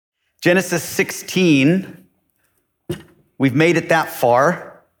Genesis 16, we've made it that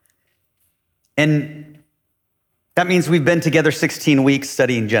far. And that means we've been together 16 weeks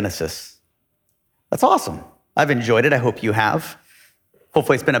studying Genesis. That's awesome. I've enjoyed it. I hope you have.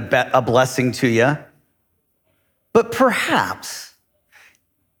 Hopefully it's been a blessing to you. But perhaps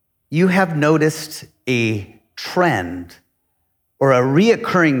you have noticed a trend or a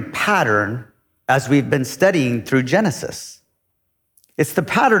reoccurring pattern as we've been studying through Genesis. It's the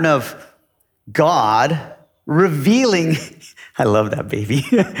pattern of God revealing, I love that baby.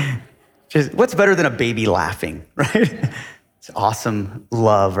 Just, what's better than a baby laughing, right? It's awesome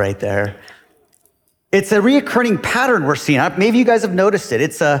love right there. It's a reoccurring pattern we're seeing. Maybe you guys have noticed it.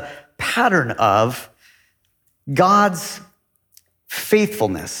 It's a pattern of God's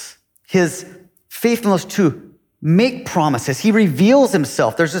faithfulness, his faithfulness to make promises. He reveals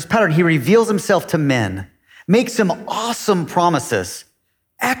himself. There's this pattern. He reveals himself to men, makes them awesome promises,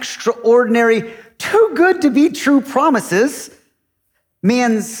 extraordinary, too good to be true promises.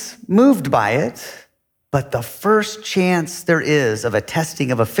 Man's moved by it, but the first chance there is of a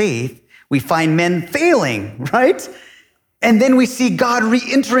testing of a faith, we find men failing, right? And then we see God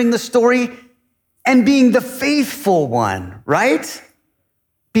re-entering the story and being the faithful one, right?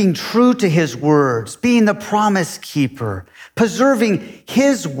 Being true to his words, being the promise keeper, preserving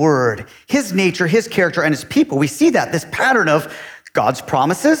his word, his nature, his character, and his people. We see that, this pattern of God's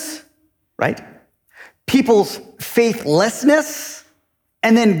promises, right? People's faithlessness,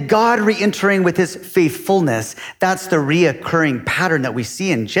 and then God re-entering with his faithfulness. That's the reoccurring pattern that we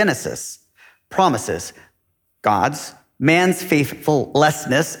see in Genesis. Promises, God's, man's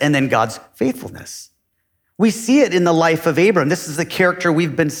faithlessness, and then God's faithfulness. We see it in the life of Abram. This is the character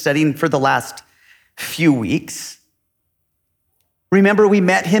we've been studying for the last few weeks. Remember, we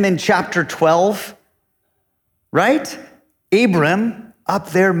met him in chapter 12, right? Abram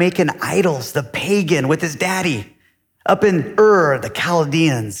up there making idols, the pagan with his daddy, up in Ur, the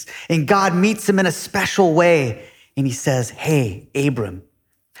Chaldeans. And God meets him in a special way. And he says, hey, Abram,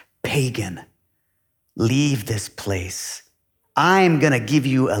 pagan, leave this place. I'm going to give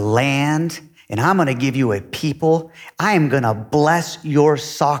you a land, and I'm going to give you a people. I am going to bless your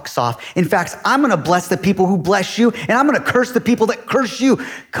socks off. In fact, I'm going to bless the people who bless you, and I'm going to curse the people that curse you.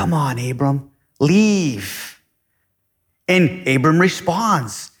 Come on, Abram, leave. And Abram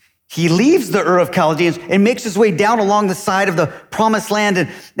responds. He leaves the Ur of Chaldeans and makes his way down along the side of the promised land.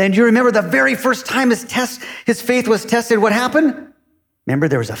 And you remember the very first time his faith was tested, what happened? Remember,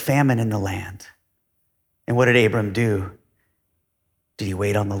 there was a famine in the land. And what did Abram do? Did he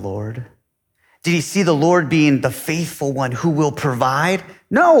wait on the Lord? Did he see the Lord being the faithful one who will provide?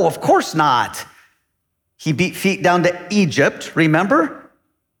 No, of course not. He beat feet down to Egypt, remember?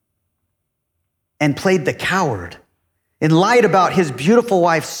 And played the coward and lied about his beautiful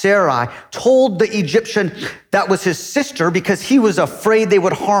wife, Sarai, told the Egyptian that was his sister because he was afraid they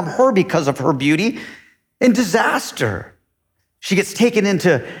would harm her because of her beauty. And disaster. She gets taken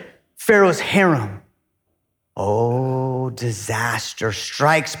into Pharaoh's harem. Oh, disaster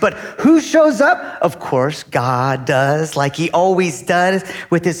strikes. But who shows up? Of course, God does, like he always does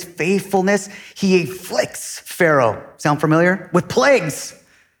with his faithfulness. He afflicts Pharaoh. Sound familiar? With plagues.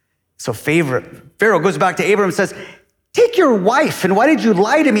 So Pharaoh goes back to Abram and says, take your wife, and why did you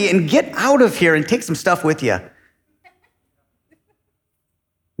lie to me? And get out of here and take some stuff with you.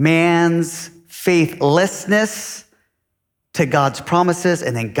 Man's faithlessness to God's promises,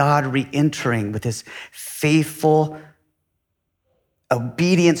 and then God re-entering with his faithful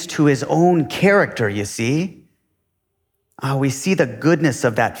obedience to his own character, you see. We see the goodness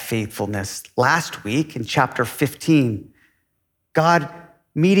of that faithfulness last week in chapter 15. God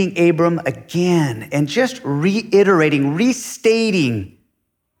meeting Abram again and just reiterating, restating,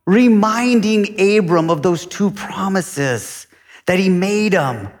 reminding Abram of those two promises that he made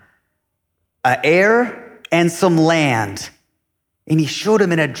him, an heir and some land. And he showed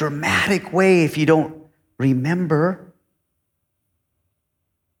him in a dramatic way, if you don't remember.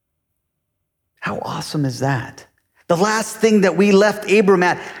 How awesome is that? The last thing that we left Abram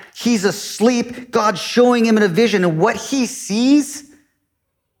at, he's asleep, God's showing him in a vision, and what he sees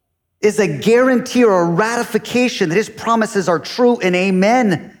is a guarantee or a ratification that his promises are true and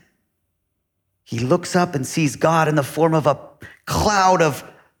amen. He looks up and sees God in the form of a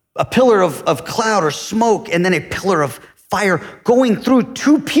pillar of cloud or smoke, and then a pillar of fire going through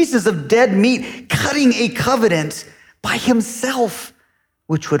two pieces of dead meat, cutting a covenant by himself,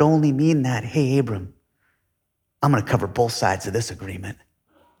 which would only mean that, hey, Abram, I'm going to cover both sides of this agreement.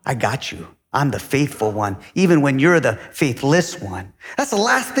 I got you. I'm the faithful one, even when you're the faithless one. That's the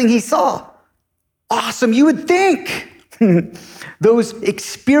last thing he saw. Awesome, you would think. Those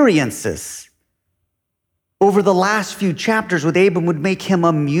experiences over the last few chapters with Abram would make him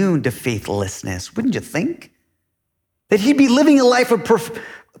immune to faithlessness, wouldn't you think? That he'd be living a life of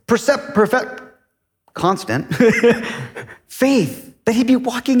constant faith, that he'd be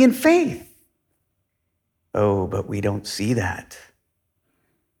walking in faith. Oh, but we don't see that.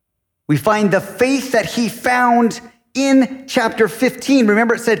 We find the faith that he found in chapter 15.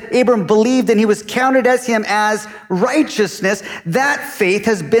 Remember, it said Abram believed and he was counted as him as righteousness. That faith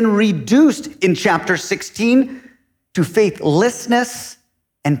has been reduced in chapter 16 to faithlessness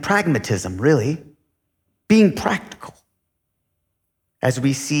and pragmatism, really, being practical. As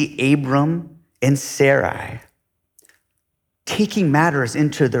we see Abram and Sarai taking matters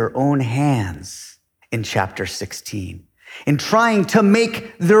into their own hands in chapter 16. In trying to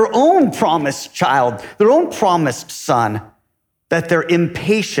make their own promised child, their own promised son, that they're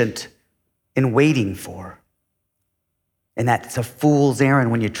impatient in waiting for. And that's a fool's errand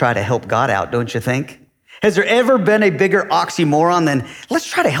when you try to help God out, don't you think? Has there ever been a bigger oxymoron than, let's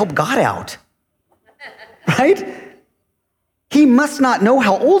try to help God out, right? He must not know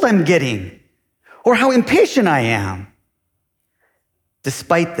how old I'm getting or how impatient I am.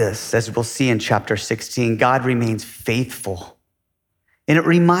 Despite this, as we'll see in chapter 16, God remains faithful. And it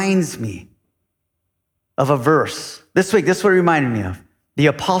reminds me of a verse. This week, this is what it reminded me of. The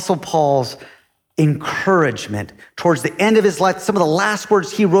Apostle Paul's encouragement towards the end of his life, some of the last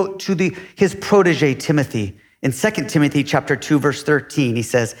words he wrote to his protege, Timothy. In 2 Timothy chapter 2, verse 13, he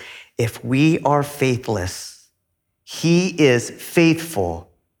says, if we are faithless, he is faithful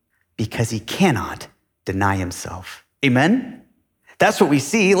because he cannot deny himself. Amen? That's what we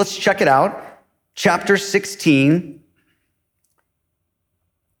see. Let's check it out. Chapter 16,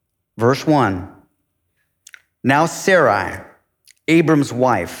 verse 1. Now Sarai, Abram's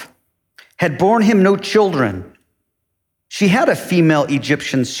wife, had borne him no children. She had a female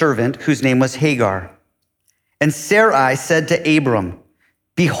Egyptian servant whose name was Hagar. And Sarai said to Abram,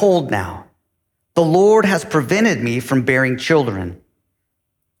 behold now, the Lord has prevented me from bearing children.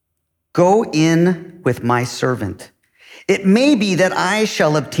 Go in with my servant. It may be that I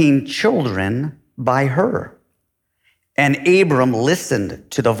shall obtain children by her. And Abram listened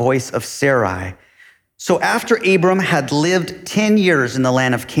to the voice of Sarai. So after Abram had lived 10 years in the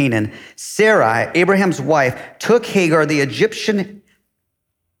land of Canaan, Sarai, Abraham's wife, took Hagar, the Egyptian,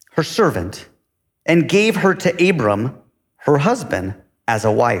 her servant, and gave her to Abram, her husband, as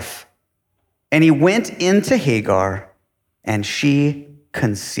a wife. And he went into Hagar, and she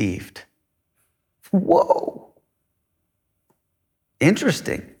conceived. Whoa.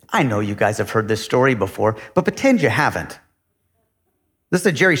 Interesting. I know you guys have heard this story before, but pretend you haven't. This is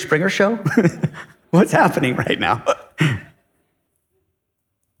a Jerry Springer show? What's happening right now?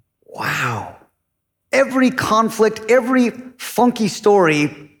 Wow. Every conflict, every funky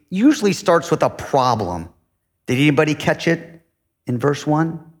story usually starts with a problem. Did anybody catch it in verse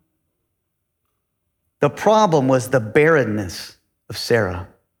 1? The problem was the barrenness of Sarah.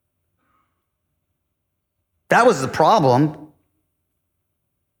 That was the problem.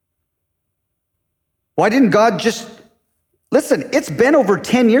 Why didn't God just, listen, it's been over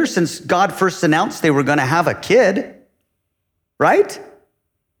 10 years since God first announced they were going to have a kid, right?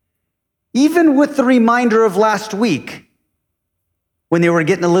 Even with the reminder of last week when they were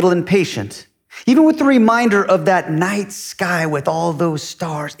getting a little impatient, even with the reminder of that night sky with all those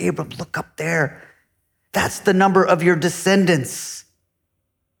stars, Abram, look up there. That's the number of your descendants.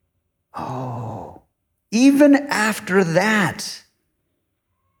 Oh, even after that,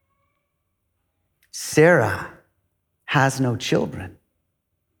 Sarah has no children.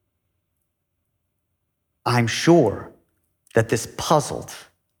 I'm sure that this puzzled,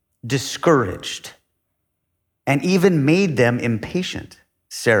 discouraged, and even made them impatient,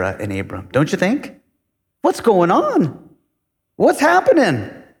 Sarah and Abram. Don't you think? What's going on? What's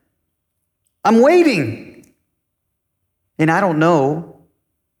happening? I'm waiting. And I don't know,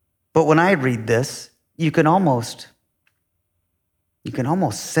 but when I read this, you can almost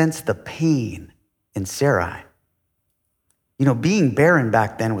sense the pain in Sarai. You know, being barren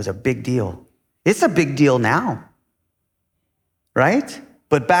back then was a big deal. It's a big deal now, right?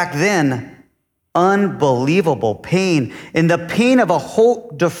 But back then, unbelievable pain. And the pain of a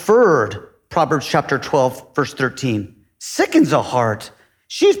hope deferred, Proverbs chapter 12, verse 13, sickens a heart.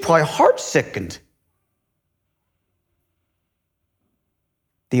 She's probably heart sickened.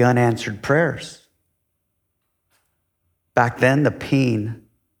 The unanswered prayers. Back then, the pain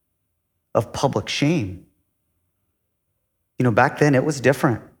of public shame. You know, back then it was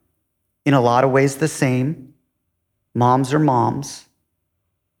different. In a lot of ways the same. Moms are moms.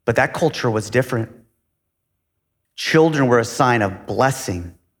 But that culture was different. Children were a sign of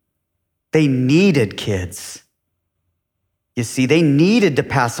blessing. They needed kids. You see, they needed to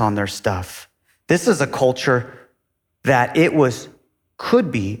pass on their stuff. This is a culture that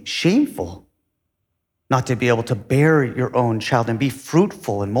could be shameful not to be able to bear your own child and be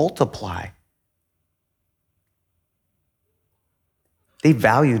fruitful and multiply. They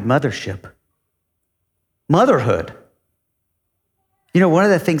valued mothership, motherhood. You know, one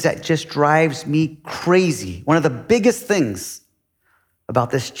of the things that just drives me crazy, one of the biggest things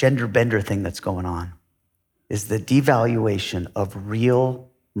about this gender bender thing that's going on is the devaluation of real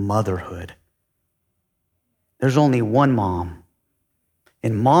motherhood. There's only one mom,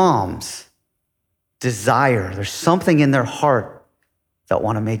 and moms desire, there's something in their heart that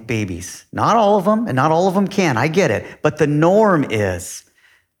want to make babies. Not all of them, and not all of them can, I get it. But the norm is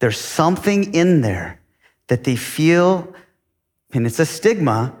there's something in there that they feel, and it's a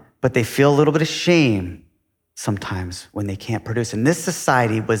stigma, but they feel a little bit of shame sometimes when they can't produce. And this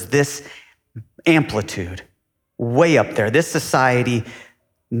society was this amplitude, way up there. This society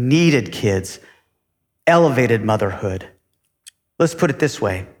needed kids, elevated motherhood. Let's put it this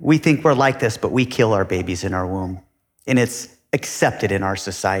way. We think we're like this, but we kill our babies in our womb. And it's accepted in our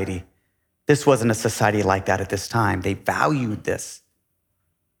society. This wasn't a society like that at this time. They valued this.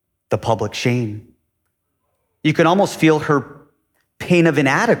 The public shame. You can almost feel her pain of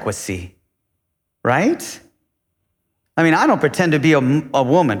inadequacy, right? I mean, I don't pretend to be a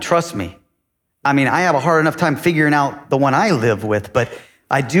woman, trust me. I mean, I have a hard enough time figuring out the one I live with, but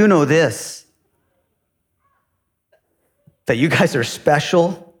I do know this, that you guys are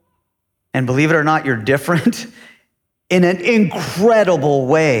special, and believe it or not, you're different in an incredible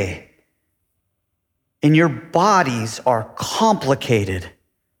way. And your bodies are complicated.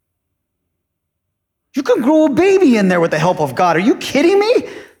 You can grow a baby in there with the help of God. Are you kidding me?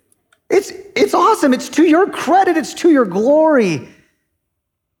 It's awesome. It's to your credit. It's to your glory.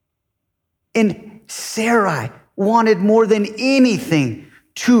 And Sarai wanted more than anything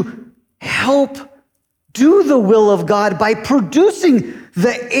to help do the will of God by producing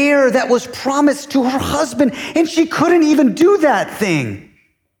the heir that was promised to her husband. And she couldn't even do that thing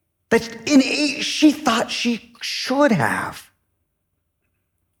that she thought she should have.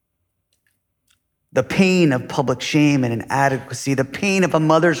 The pain of public shame and inadequacy, the pain of a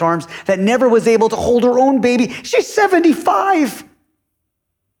mother's arms that never was able to hold her own baby. She's 75.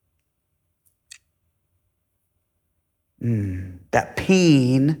 That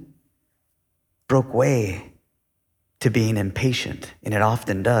pain broke way to being impatient, and it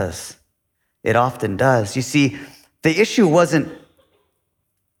often does. It often does. You see, the issue wasn't,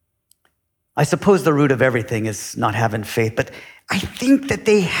 I suppose the root of everything is not having faith, but I think that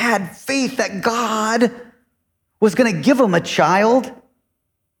they had faith that God was going to give them a child.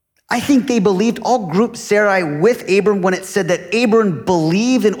 I think they believed, all grouped Sarai with Abram when it said that Abram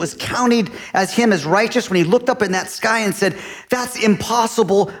believed and it was counted as him as righteous when he looked up in that sky and said, that's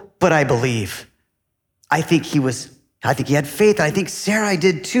impossible, but I believe. I think he had faith. I think Sarai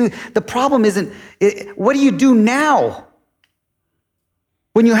did too. The problem isn't, what do you do now?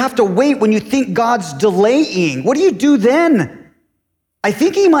 When you have to wait, when you think God's delaying, what do you do then? I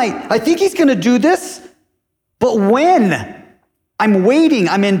think he's going to do this, but when? I'm waiting.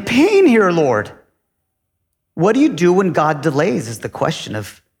 I'm in pain here, Lord. What do you do when God delays is the question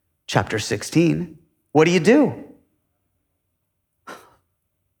of chapter 16. What do you do?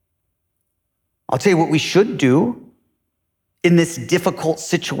 I'll tell you what we should do in this difficult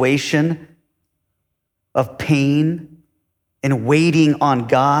situation of pain and waiting on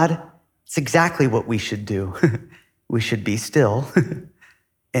God. It's exactly what we should do. We should be still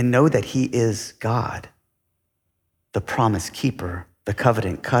and know that he is God, the promise keeper, the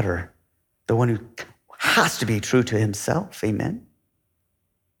covenant cutter, the one who has to be true to himself. Amen.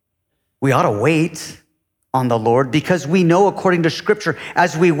 We ought to wait on the Lord because we know, according to Scripture,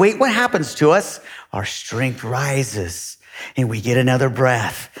 as we wait, what happens to us? Our strength rises and we get another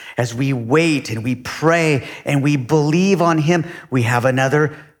breath. As we wait and we pray and we believe on him, we have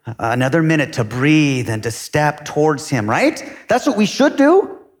another minute to breathe and to step towards him, right? That's what we should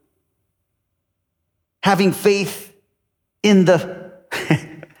do. Having faith in the...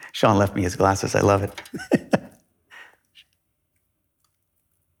 Sean left me his glasses. I love it.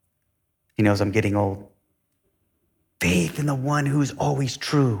 He knows I'm getting old. Faith in the one who's always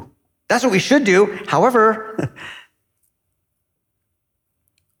true. That's what we should do. However,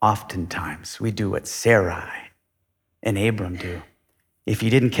 oftentimes we do what Sarai and Abram do. If you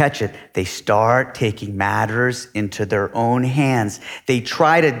didn't catch it, they start taking matters into their own hands. They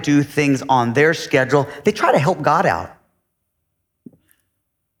try to do things on their schedule. They try to help God out.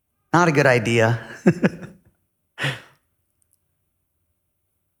 Not a good idea.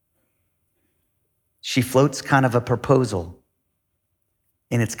 she floats kind of a proposal.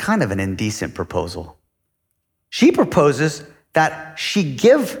 And it's kind of an indecent proposal. She proposes that she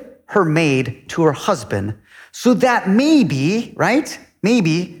give her maid to her husband so that maybe, right?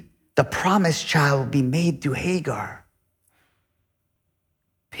 Maybe the promised child will be made through Hagar.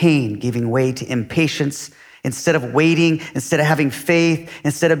 Pain giving way to impatience. Instead of waiting, instead of having faith,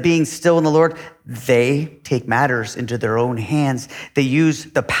 instead of being still in the Lord, they take matters into their own hands. They use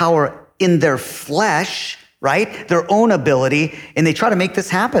the power in their flesh, right? Their own ability, and they try to make this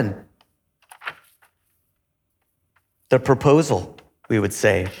happen. The proposal, we would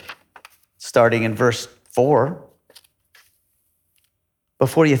say, starting in verse 4.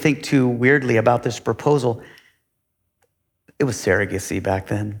 Before you think too weirdly about this proposal, it was surrogacy back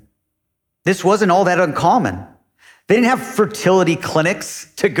then. This wasn't all that uncommon. They didn't have fertility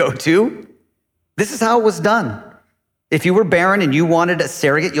clinics to go to. This is how it was done. If you were barren and you wanted a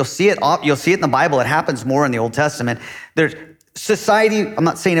surrogate, you'll see it in the Bible. It happens more in the Old Testament. There's society, I'm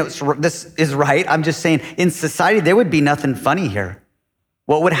not saying this is right. I'm just saying in society, there would be nothing funny here.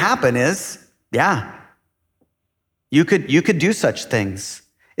 What would happen is, you could do such things.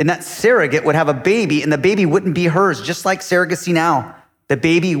 And that surrogate would have a baby, and the baby wouldn't be hers, just like surrogacy now. The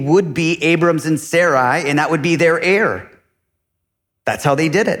baby would be Abram's and Sarai, and that would be their heir. That's how they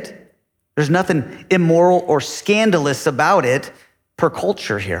did it. There's nothing immoral or scandalous about it per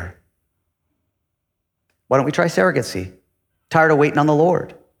culture here. Why don't we try surrogacy? Tired of waiting on the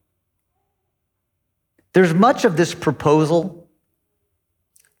Lord. There's much of this proposal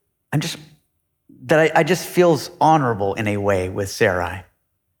I just feels honorable in a way with Sarai.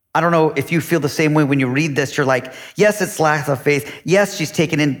 I don't know if you feel the same way when you read this. You're like, yes, it's lack of faith. Yes, she's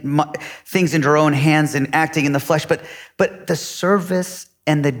taking in things into her own hands and acting in the flesh, but the service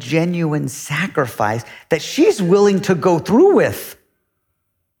and the genuine sacrifice that she's willing to go through with.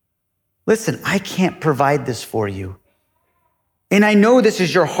 Listen, I can't provide this for you. And I know this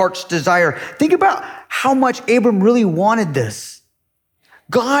is your heart's desire. Think about how much Abram really wanted this.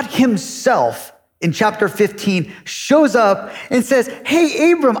 God himself in chapter 15 shows up and says,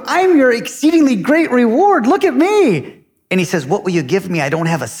 hey, Abram, I'm your exceedingly great reward. Look at me. And he says, what will you give me? I don't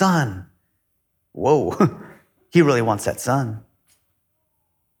have a son. Whoa, he really wants that son.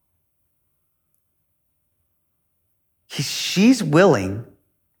 She's willing,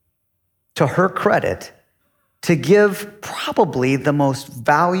 to her credit, to give probably the most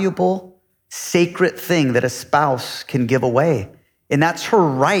valuable, sacred thing that a spouse can give away. And that's her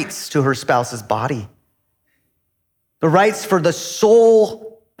rights to her spouse's body. The rights for the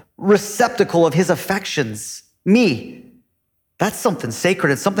sole receptacle of his affections, me. That's something sacred.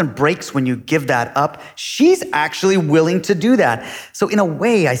 And something breaks when you give that up. She's actually willing to do that. So in a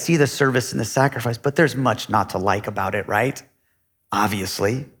way, I see the service and the sacrifice, but there's much not to like about it, right?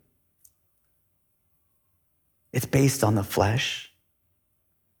 Obviously. It's based on the flesh.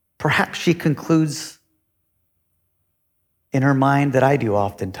 Perhaps she concludes in her mind that I do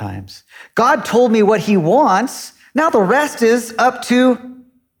oftentimes. God told me what he wants. Now the rest is up to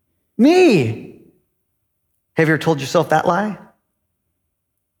me. Have you ever told yourself that lie?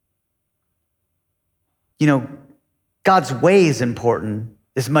 You know, God's way is important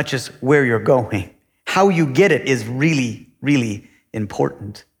as much as where you're going. How you get it is really, really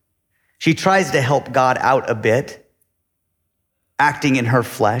important. She tries to help God out a bit, acting in her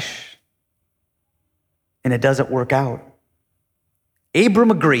flesh, and it doesn't work out.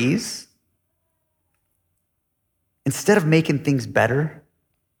 Abram agrees. Instead of making things better,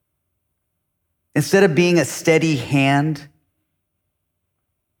 instead of being a steady hand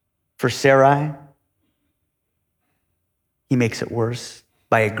for Sarai, he makes it worse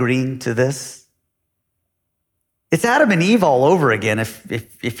by agreeing to this. It's Adam and Eve all over again,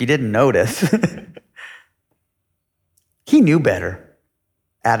 if you didn't notice. He knew better.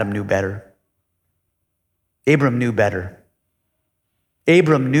 Adam knew better. Abram knew better.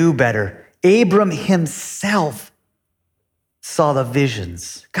 Abram knew better. Abram himself saw the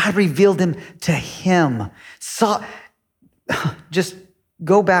visions. God revealed them to him. Just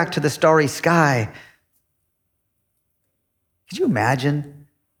go back to the starry sky. Could you imagine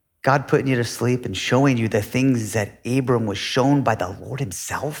God putting you to sleep and showing you the things that Abram was shown by the Lord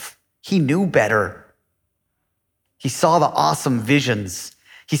himself? He knew better. He saw the awesome visions.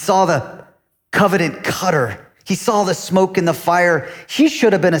 He saw the covenant cutter. He saw the smoke and the fire. He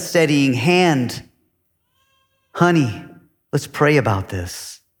should have been a steadying hand. Honey, let's pray about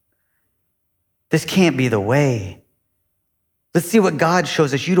this. This can't be the way. Let's see what God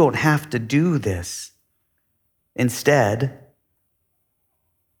shows us. You don't have to do this. Instead,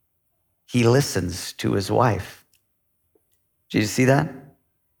 he listens to his wife. Did you see that?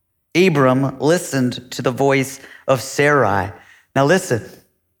 Abram listened to the voice of Sarai. Now listen,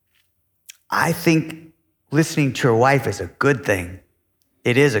 I think listening to your wife is a good thing.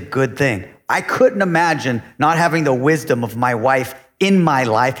 It is a good thing. I couldn't imagine not having the wisdom of my wife in my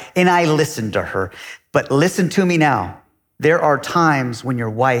life, and I listened to her. But listen to me now. There are times when your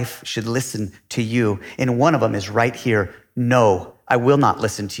wife should listen to you, and one of them is right here. No, I will not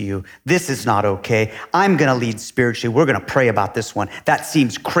listen to you. This is not okay. I'm going to lead spiritually. We're going to pray about this one. That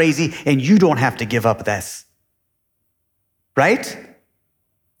seems crazy, and you don't have to give up this. Right?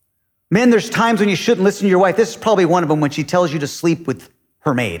 Men, there's times when you shouldn't listen to your wife. This is probably one of them, when she tells you to sleep with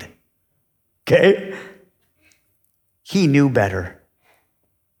her maid. Okay? He knew better.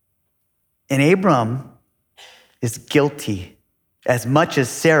 And Abram is guilty as much as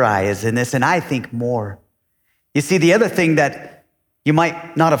Sarai is in this, and I think more. You see, the other thing that you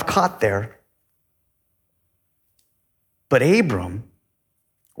might not have caught there, but Abram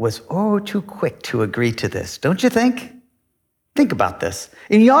was too quick to agree to this, don't you think? Think about this.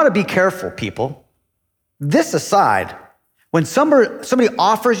 And you ought to be careful, people. This aside, when somebody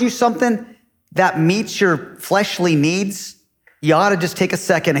offers you something that meets your fleshly needs, you ought to just take a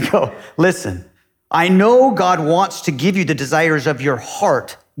second and go, listen, I know God wants to give you the desires of your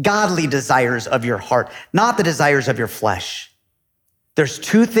heart, godly desires of your heart, not the desires of your flesh. There's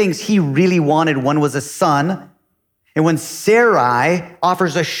two things he really wanted. One was a son. And when Sarai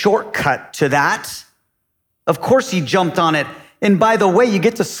offers a shortcut to that, of course he jumped on it. And by the way, you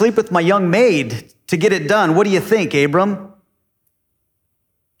get to sleep with my young maid to get it done. What do you think, Abram?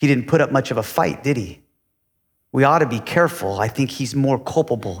 He didn't put up much of a fight, did he? We ought to be careful. I think he's more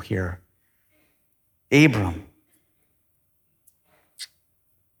culpable here. Abram.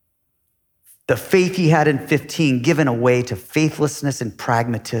 The faith he had in 15 given away to faithlessness and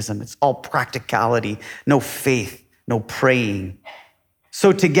pragmatism. It's all practicality, no faith, no praying.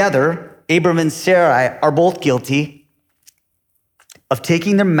 So together, Abram and Sarai are both guilty of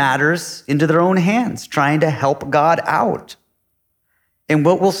taking their matters into their own hands, trying to help God out. And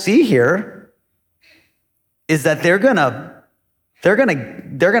what we'll see here is that they're gonna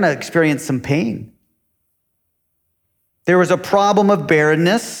experience some pain. There was a problem of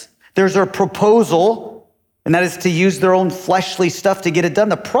barrenness. There's a proposal, and that is to use their own fleshly stuff to get it done.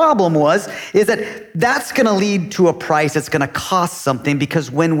 The problem is that that's gonna lead to a price. It's gonna cost something, because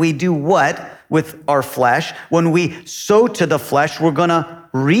when we do what with our flesh, when we sow to the flesh, we're gonna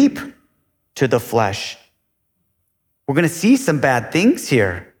reap to the flesh. We're gonna see some bad things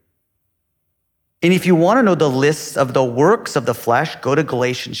here. And if you wanna know the list of the works of the flesh, go to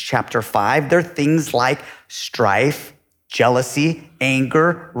Galatians chapter 5. They're things like strife, jealousy,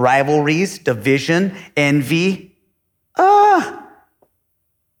 anger, rivalries, division, envy.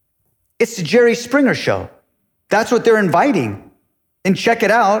 It's the Jerry Springer show. That's what they're inviting. And check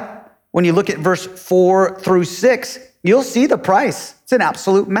it out. When you look at verse 4-6, you'll see the price. It's an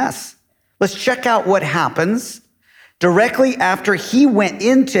absolute mess. Let's check out what happens. Directly after he went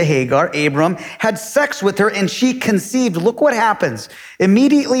into Hagar, Abram had sex with her and she conceived. Look what happens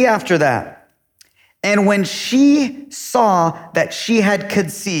immediately after that. And when she saw that she had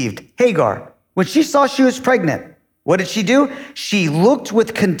conceived, Hagar, when she saw she was pregnant, what did she do? She looked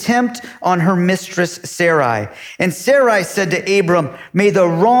with contempt on her mistress Sarai. And Sarai said to Abram, may the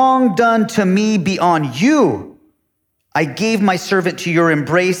wrong done to me be on you. I gave my servant to your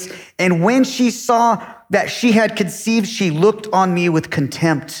embrace. And when she saw that she had conceived, she looked on me with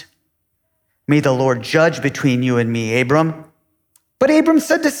contempt. May the Lord judge between you and me, Abram. But Abram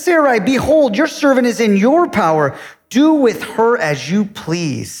said to Sarai, behold, your servant is in your power. Do with her as you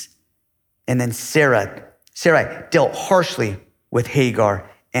please. And then Sarai dealt harshly with Hagar,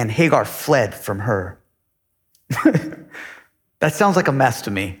 and Hagar fled from her. That sounds like a mess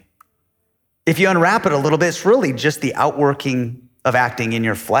to me. If you unwrap it a little bit, it's really just the outworking of acting in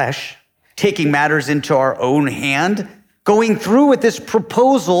your flesh, taking matters into our own hand. Going through with this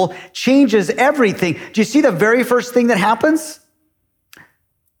proposal changes everything. Do you see the very first thing that happens?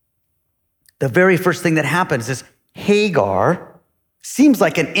 The very first thing that happens is Hagar seems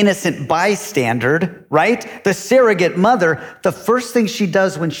like an innocent bystander, right? The surrogate mother. The first thing she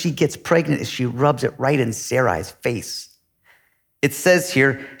does when she gets pregnant is she rubs it right in Sarai's face. It says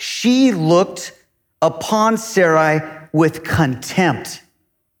here, she looked upon Sarai with contempt.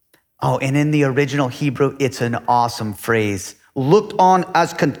 Oh, and in the original Hebrew, it's an awesome phrase. Looked on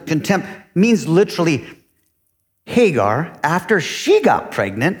as contempt means literally Hagar, after she got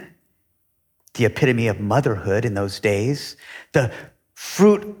pregnant, the epitome of motherhood in those days, the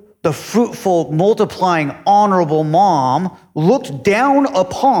fruitful, multiplying, honorable mom looked down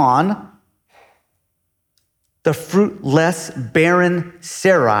upon the fruitless, barren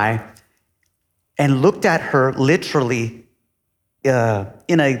Sarai, and looked at her literally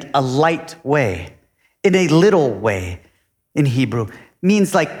in a light way, in a little way in Hebrew.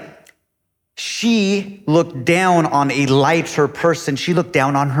 Means like she looked down on a lighter person. She looked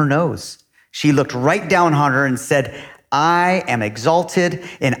down on her nose. She looked right down on her and said, I am exalted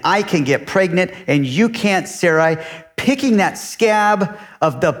and I can get pregnant and you can't, Sarai. Picking that scab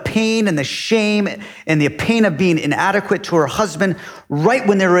of the pain and the shame and the pain of being inadequate to her husband right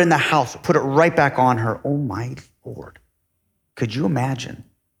when they were in the house, put it right back on her. Oh my Lord. Could you imagine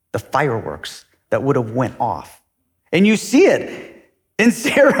the fireworks that would have went off? And you see it in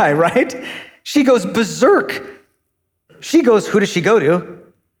Sarai, right? She goes berserk. She goes, who does she go to?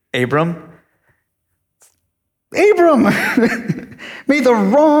 Abram. Abram, may the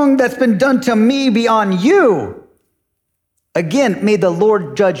wrong that's been done to me be on you. Again, may the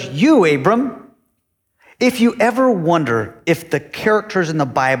Lord judge you, Abram. If you ever wonder if the characters in the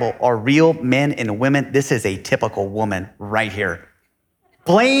Bible are real men and women, this is a typical woman right here.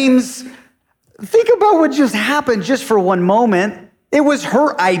 Blames. Think about what just happened just for one moment. It was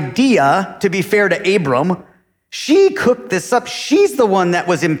her idea, to be fair to Abram. She cooked this up. She's the one that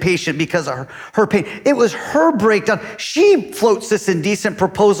was impatient because of her pain. It was her breakdown. She floats this indecent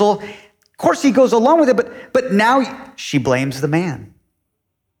proposal. Of course, he goes along with it, but now she blames the man.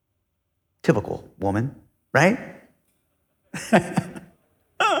 Typical woman, right?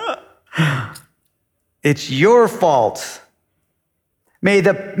 It's your fault. May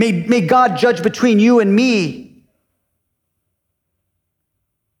God judge between you and me.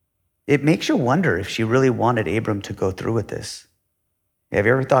 It makes you wonder if she really wanted Abram to go through with this. Have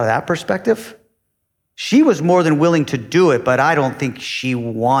you ever thought of that perspective? She was more than willing to do it, but I don't think she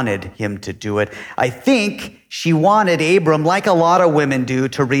wanted him to do it. I think she wanted Abram, like a lot of women do,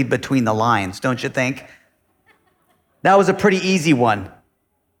 to read between the lines, don't you think? That was a pretty easy one.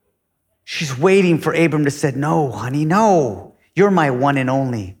 She's waiting for Abram to say, no, honey, no. You're my one and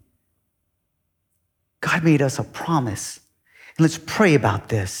only. God made us a promise. And let's pray about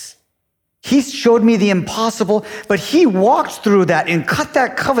this. He showed me the impossible, but he walked through that and cut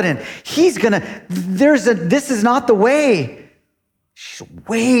that covenant. This is not the way. She's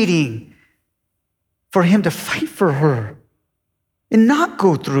waiting for him to fight for her and not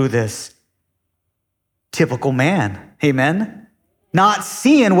go through this. Typical man, amen? Not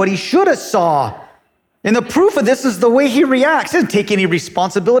seeing what he should have saw. And the proof of this is the way he reacts. He doesn't take any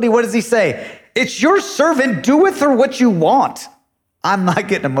responsibility. What does he say? It's your servant, do with her what you want. I'm not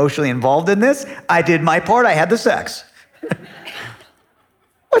getting emotionally involved in this. I did my part. I had the sex.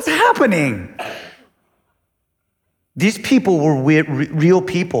 What's happening? These people were real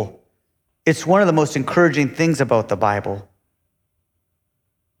people. It's one of the most encouraging things about the Bible.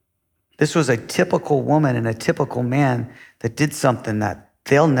 This was a typical woman and a typical man that did something that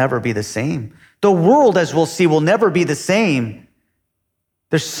they'll never be the same. The world, as we'll see, will never be the same.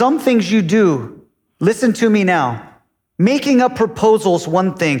 There's some things you do. Listen to me now. Making up proposals,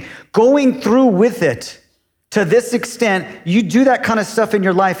 one thing. Going through with it to this extent, you do that kind of stuff in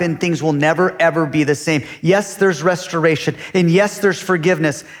your life and things will never, ever be the same. Yes, there's restoration. And yes, there's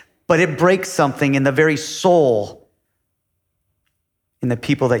forgiveness. But it breaks something in the very soul in the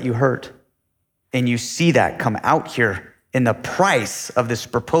people that you hurt. And you see that come out here in the price of this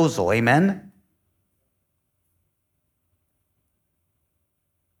proposal. Amen?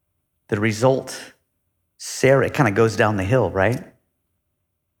 The result, Sarah, it kind of goes down the hill, right?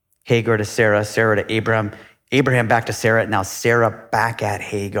 Hagar to Sarah, Sarah to Abraham, Abraham back to Sarah, now Sarah back at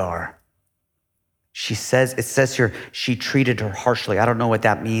Hagar. It says here, she treated her harshly. I don't know what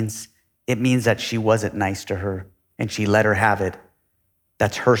that means. It means that she wasn't nice to her and she let her have it.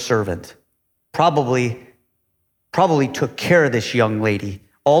 That's her servant. Probably took care of this young lady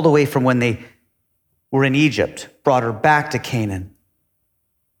all the way from when they were in Egypt, brought her back to Canaan.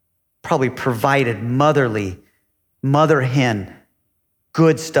 Probably provided mother hen,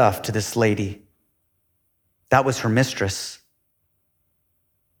 good stuff to this lady. That was her mistress.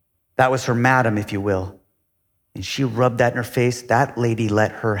 That was her madam, if you will. And she rubbed that in her face. That lady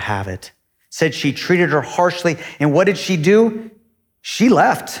let her have it. Said she treated her harshly. And what did she do? She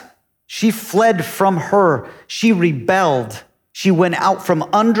left. She fled from her. She rebelled. She went out from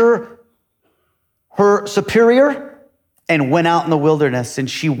under her superior and went out in the wilderness, and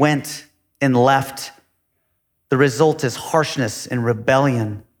she went and left. The result is harshness and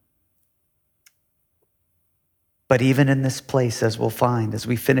rebellion. But even in this place, as we'll find, as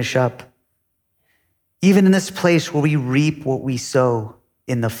we finish up, even in this place where we reap what we sow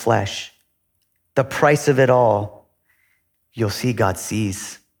in the flesh, the price of it all, you'll see God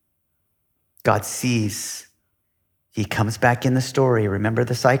sees. God sees He comes back in the story. Remember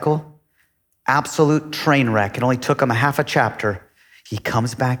the cycle? Absolute train wreck. It only took him a half a chapter. He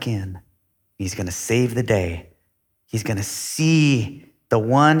comes back in. He's going to save the day. He's going to see the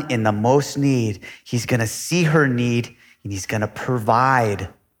one in the most need. He's going to see her need, and he's going to provide.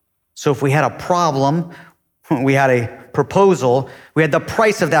 So if we had a problem, we had a proposal, we had the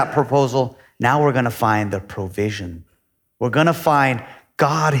price of that proposal, now we're going to find the provision. We're going to find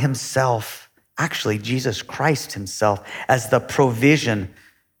God himself, actually Jesus Christ himself, as the provision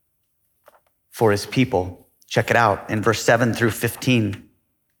for his people. Check it out in verse 7 through 15.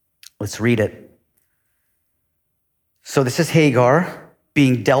 Let's read it. So this is Hagar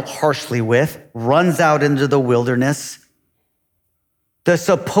being dealt harshly with, runs out into the wilderness. The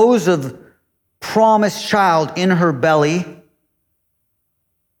supposed promised child in her belly,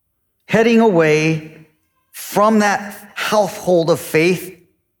 heading away from that household of faith.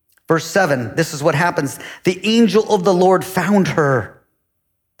 Verse 7, this is what happens. The angel of the Lord found her.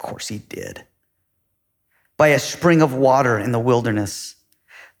 Of course he did. By a spring of water in the wilderness,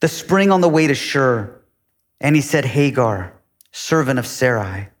 the spring on the way to Shur. And he said, Hagar, servant of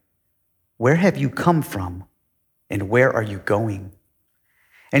Sarai, where have you come from and where are you going?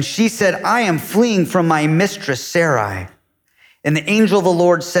 And she said, I am fleeing from my mistress Sarai. And the angel of the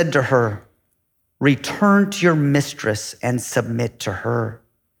Lord said to her, return to your mistress and submit to her.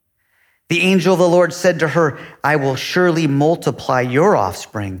 The angel of the Lord said to her, I will surely multiply your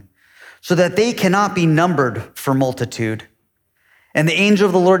offspring so that they cannot be numbered for multitude. And the angel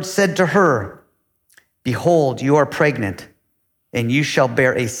of the Lord said to her, behold, you are pregnant, and you shall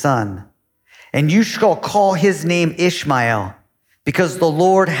bear a son, and you shall call his name Ishmael, because the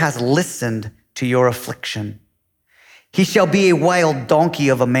Lord has listened to your affliction. He shall be a wild donkey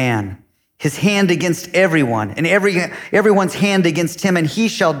of a man, his hand against everyone, and everyone's hand against him, and he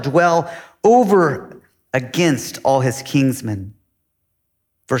shall dwell over against all his kinsmen.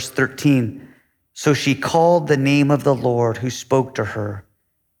 Verse 13, so she called the name of the Lord who spoke to her,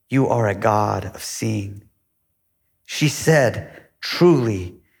 you are a God of seeing. She said,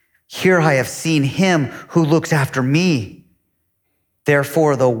 truly, here I have seen him who looks after me.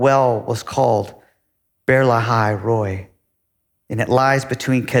 Therefore the well was called Beer-lahai-roi, and it lies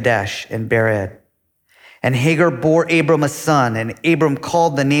between Kadesh and Bered. And Hagar bore Abram a son, and Abram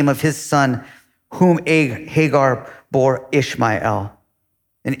called the name of his son, whom Hagar bore Ishmael.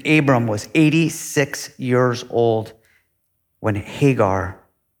 And Abram was 86 years old when Hagar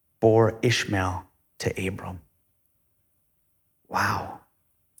bore Ishmael to Abram. Wow.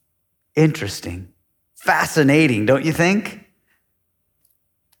 Interesting. Fascinating, don't you think?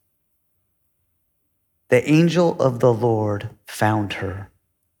 The angel of the Lord found her.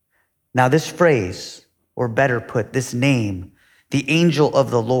 Now this phrase, or better put, this name, the angel of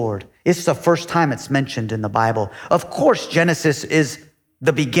the Lord, it's the first time it's mentioned in the Bible. Of course, Genesis is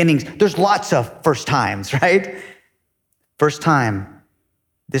the beginnings. There's lots of first times, right? First time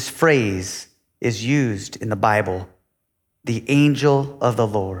this phrase is used in the Bible, the angel of the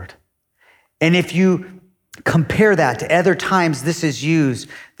Lord. And if you compare that to other times this is used,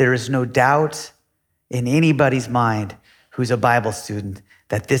 there is no doubt in anybody's mind who's a Bible student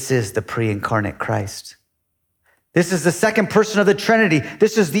that this is the pre-incarnate Christ. This is the second person of the Trinity.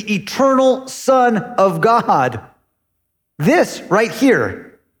 This is the eternal Son of God. This right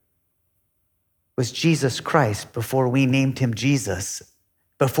here was Jesus Christ before we named him Jesus,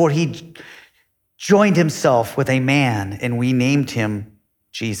 before he joined himself with a man and we named him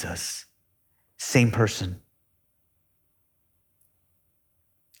Jesus. Same person.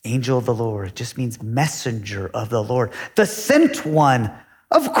 Angel of the Lord just means messenger of the Lord. The sent one.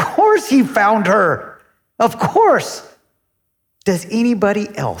 Of course he found her. Of course. Does anybody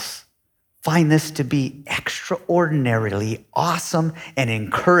else find this to be extraordinarily awesome and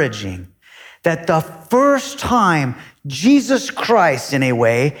encouraging that the first time Jesus Christ, in a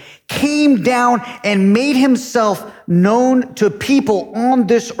way, came down and made himself known to people on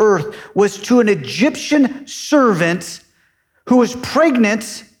this earth was to an Egyptian servant who was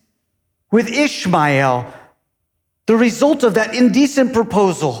pregnant with Ishmael, the result of that indecent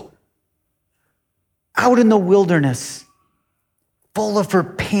proposal, out in the wilderness, full of her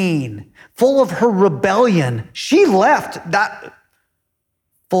pain, full of her rebellion. She left that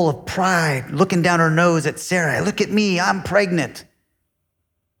full of pride, looking down her nose at Sarah. Look at me, I'm pregnant.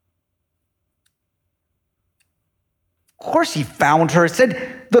 Of course he found her. It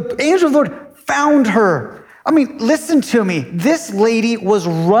said the angel of the Lord found her. I mean, listen to me. This lady was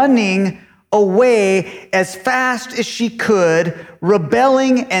running away as fast as she could,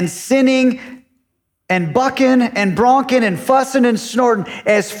 rebelling and sinning and bucking and bronking and fussing and snorting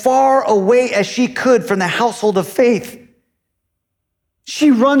as far away as she could from the household of faith.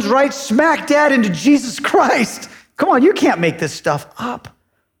 She runs right smack dab into Jesus Christ. Come on, you can't make this stuff up.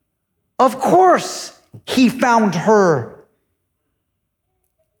 Of course, he found her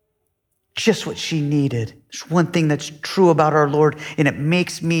just what she needed. There's one thing that's true about our Lord, and it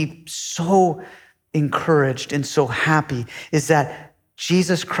makes me so encouraged and so happy, is that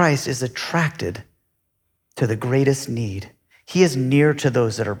Jesus Christ is attracted to the greatest need. He is near to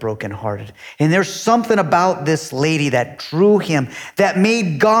those that are brokenhearted. And there's something about this lady that drew him, that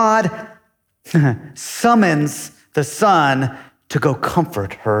made God summons the Son to go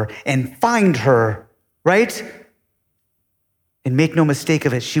comfort her and find her, right? And make no mistake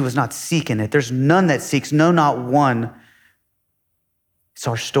of it, she was not seeking it. There's none that seeks, no, not one. It's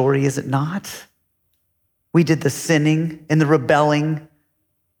our story, is it not? We did the sinning and the rebelling.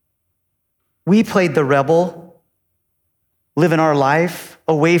 We played the rebel, living our life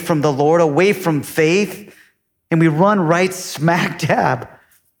away from the Lord, away from faith, and we run right smack dab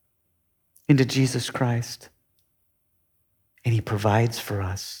into Jesus Christ. And he provides for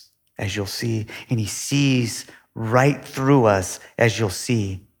us, as you'll see, and he sees right through us, as you'll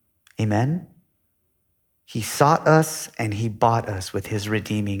see. Amen? He sought us and he bought us with his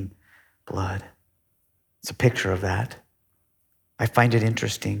redeeming blood. It's a picture of that. I find it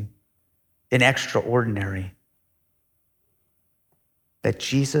interesting and extraordinary that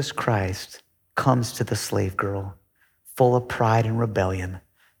Jesus Christ comes to the slave girl full of pride and rebellion,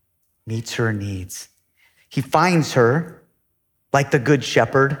 meets her needs. He finds her like the good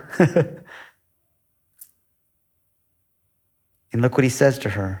shepherd. And look what he says to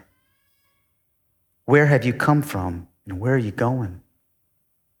her. Where have you come from and where are you going?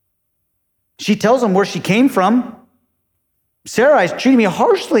 She tells him where she came from. Sarah is treating me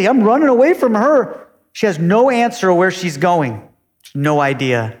harshly. I'm running away from her. She has no answer where she's going. No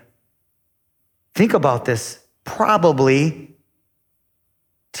idea. Think about this. Probably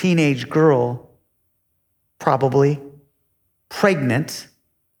teenage girl, probably pregnant,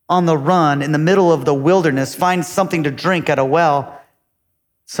 on the run in the middle of the wilderness, finds something to drink at a well.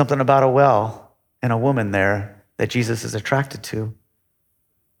 Something about a well and a woman there that Jesus is attracted to.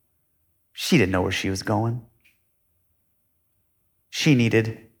 She didn't know where she was going. She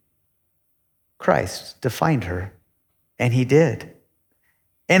needed Christ to find her, and he did.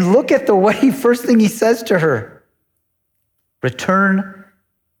 And look at the way, first thing he says to her, return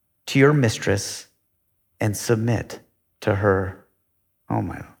to your mistress and submit to her. Oh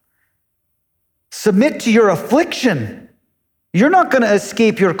my. Submit to your affliction. You're not going to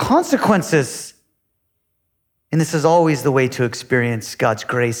escape your consequences. And this is always the way to experience God's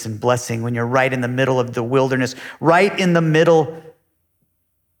grace and blessing when you're right in the middle of the wilderness, right in the middle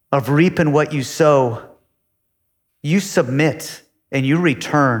of reaping what you sow. You submit and you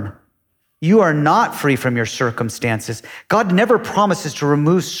return. You are not free from your circumstances. God never promises to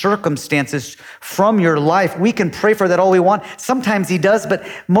remove circumstances from your life. We can pray for that all we want. Sometimes he does, but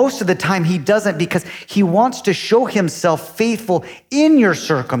most of the time he doesn't, because he wants to show himself faithful in your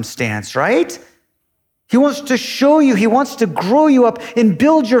circumstance, right? He wants to show you, he wants to grow you up and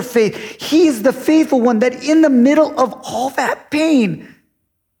build your faith. He's the faithful one that in the middle of all that pain,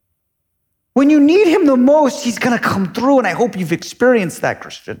 when you need him the most, he's going to come through. And I hope you've experienced that,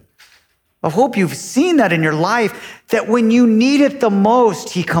 Christian. I hope you've seen that in your life, that when you need it the most,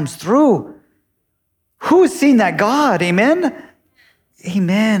 he comes through. Who has seen that? God, amen?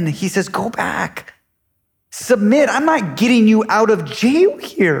 Amen. He says, go back. Submit. I'm not getting you out of jail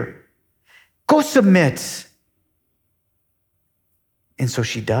here. Go submit. And so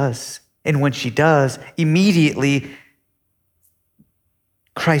she does. And when she does, immediately,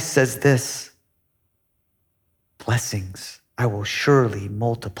 Christ says this, blessings. I will surely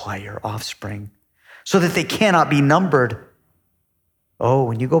multiply your offspring so that they cannot be numbered. Oh,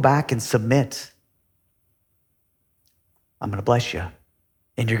 when you go back and submit, I'm going to bless you.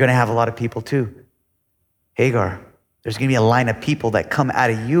 And you're going to have a lot of people too. Hagar, there's going to be a line of people that come out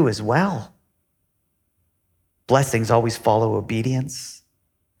of you as well. Blessings always follow obedience.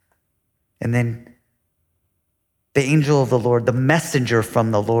 And then the angel of the Lord, the messenger from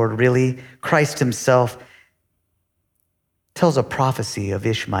the Lord, really, Christ himself, tells a prophecy of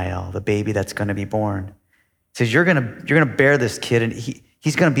Ishmael, the baby that's going to be born. He says, you're going to bear this kid, and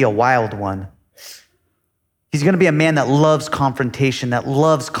he's going to be a wild one. He's going to be a man that loves confrontation, that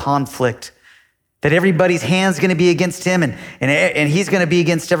loves conflict, that everybody's hand's going to be against him, and he's going to be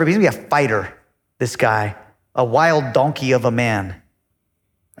against everybody. He's going to be a fighter, this guy, a wild donkey of a man,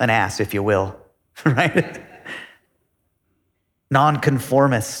 an ass, if you will, right?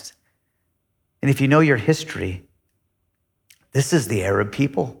 Nonconformist. And if you know your history, this is the Arab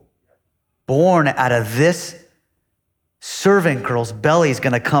people. Born out of this servant girl's belly is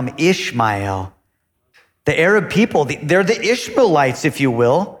going to come Ishmael. The Arab people, they're the Ishmaelites, if you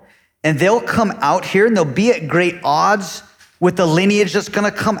will. And they'll come out here and they'll be at great odds with the lineage that's going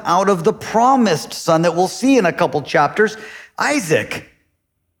to come out of the promised son that we'll see in a couple chapters, Isaac.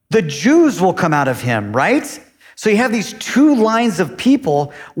 The Jews will come out of him, right? So you have these two lines of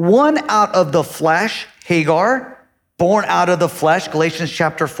people, one out of the flesh, Hagar, born out of the flesh, Galatians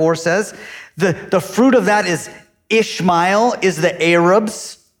chapter 4 says. The fruit of that is Ishmael, is the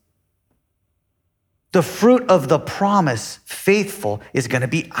Arabs. The fruit of the promise, faithful, is going to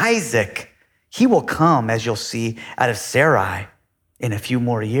be Isaac. He will come, as you'll see, out of Sarai in a few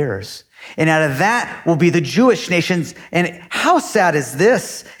more years. And out of that will be the Jewish nations. And how sad is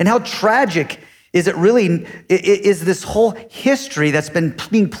this? And how tragic is it really, is this whole history that's been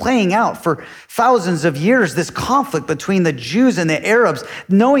playing out for thousands of years, this conflict between the Jews and the Arabs,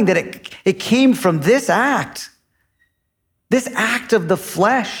 knowing that it came from this act of the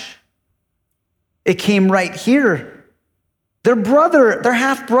flesh. It came right here. They're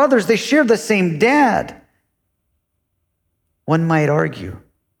half brothers. They share the same dad. One might argue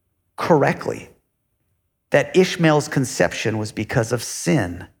correctly that Ishmael's conception was because of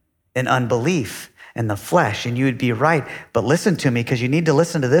sin and unbelief and the flesh. And you would be right. But listen to me, because you need to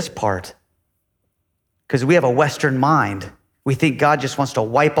listen to this part. Because we have a Western mind. We think God just wants to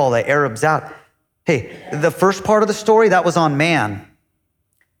wipe all the Arabs out. Hey, the first part of the story, that was on man.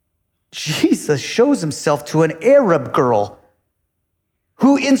 Jesus shows himself to an Arab girl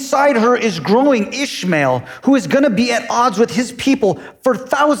who inside her is growing Ishmael, who is going to be at odds with his people for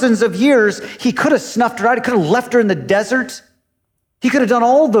thousands of years. He could have snuffed her out. He could have left her in the desert. He could have done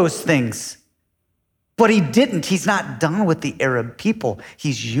all those things, but he didn't. He's not done with the Arab people.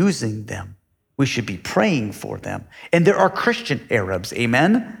 He's using them. We should be praying for them. And there are Christian Arabs.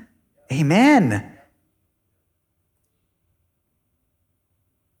 Amen? Amen.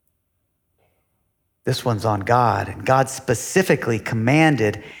 This one's on God. And God specifically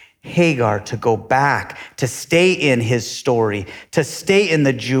commanded Hagar to go back, to stay in his story, to stay in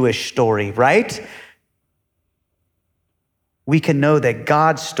the Jewish story, right? We can know that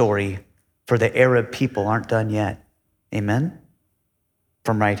God's story for the Arab people aren't done yet. Amen?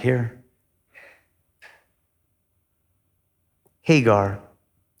 From right here. Hagar,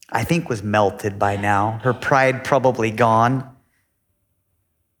 I think, was melted by now. Her pride probably gone.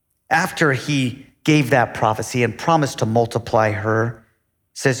 After he gave that prophecy and promised to multiply her,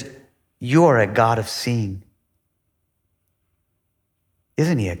 says, "You are a God of seeing."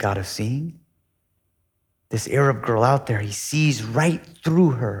 Isn't he a God of seeing? This Arab girl out there, he sees right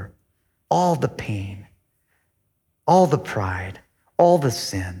through her all the pain, all the pride, all the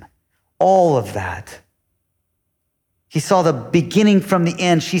sin, all of that. He saw the beginning from the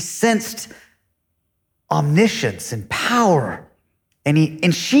end. She sensed omniscience and power.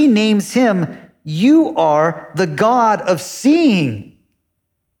 And she names him, "You are the God of seeing."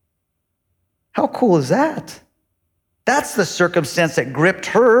 How cool is that? That's the circumstance that gripped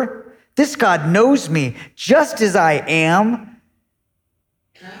her. This God knows me just as I am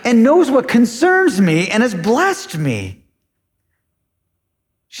and knows what concerns me and has blessed me.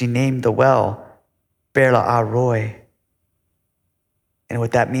 She named the well Beer Lahai Roi. And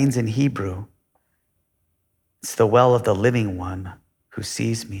what that means in Hebrew, it's the well of the living one who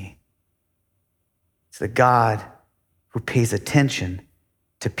sees me. It's the God who pays attention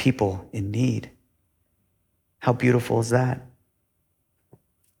to people in need. How beautiful is that?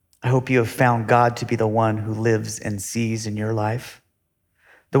 I hope you have found God to be the one who lives and sees in your life,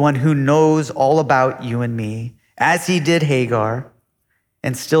 the one who knows all about you and me, as he did Hagar,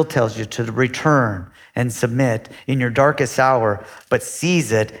 and still tells you to return and submit in your darkest hour, but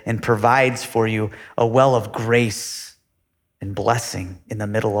sees it and provides for you a well of grace and blessing in the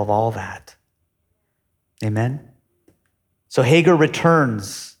middle of all that. Amen? So Hagar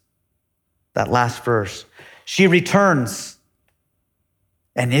returns, that last verse. She returns,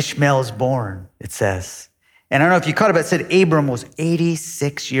 and Ishmael is born, it says. And I don't know if you caught it, but it said Abram was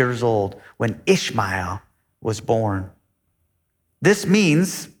 86 years old when Ishmael was born. This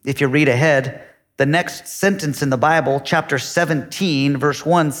means, if you read ahead, the next sentence in the Bible, chapter 17, verse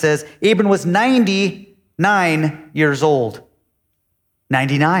 1 says, Abram was 99 years old.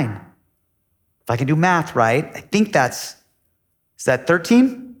 99. If I can do math right, I think is that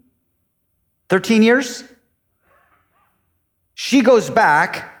 13? 13 years? She goes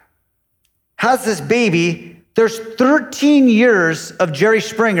back, has this baby. There's 13 years of Jerry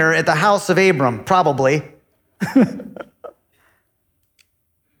Springer at the house of Abram, probably.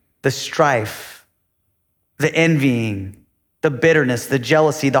 the strife, the envying, the bitterness, the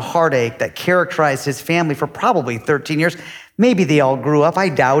jealousy, the heartache that characterized his family for probably 13 years. Maybe they all grew up. I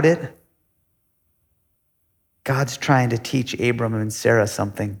doubt it. God's trying to teach Abram and Sarah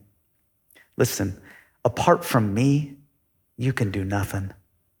something. Listen, apart from me, you can do nothing.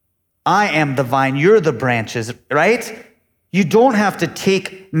 I am the vine, you're the branches, right? You don't have to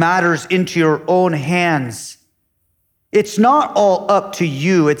take matters into your own hands. It's not all up to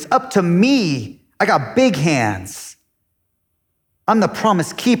you. It's up to me. I got big hands. I'm the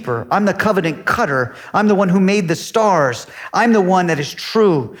promise keeper. I'm the covenant cutter. I'm the one who made the stars. I'm the one that is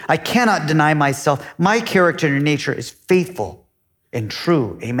true. I cannot deny myself. My character and nature is faithful and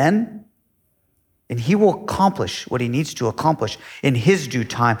true. Amen? And he will accomplish what he needs to accomplish in his due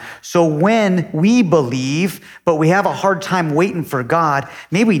time. So when we believe, but we have a hard time waiting for God,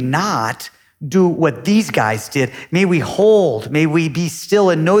 may we not do what these guys did. May we hold, may we be still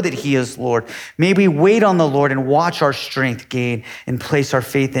and know that he is Lord. May we wait on the Lord and watch our strength gain and place our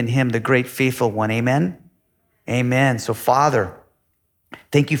faith in him, the great faithful one. Amen? Amen. So Father,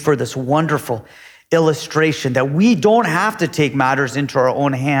 thank you for this wonderful illustration that we don't have to take matters into our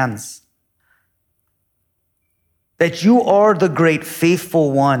own hands. That you are the great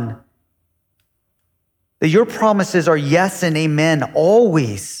faithful one. That your promises are yes and amen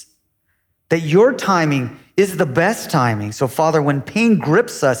always. That your timing is the best timing. So Father, when pain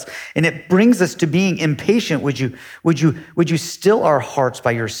grips us and it brings us to being impatient, would you still our hearts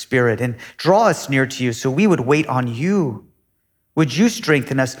by your Spirit and draw us near to you so we would wait on you? Would you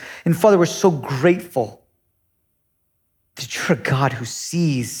strengthen us? And Father, we're so grateful that you're a God who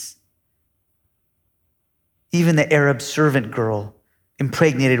sees even the Arab servant girl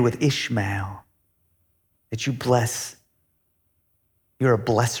impregnated with Ishmael, that you bless. You're a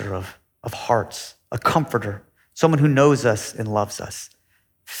blesser of hearts, a comforter, someone who knows us and loves us.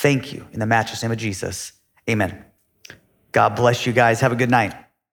 Thank you in the matchless name of Jesus. Amen. God bless you guys. Have a good night.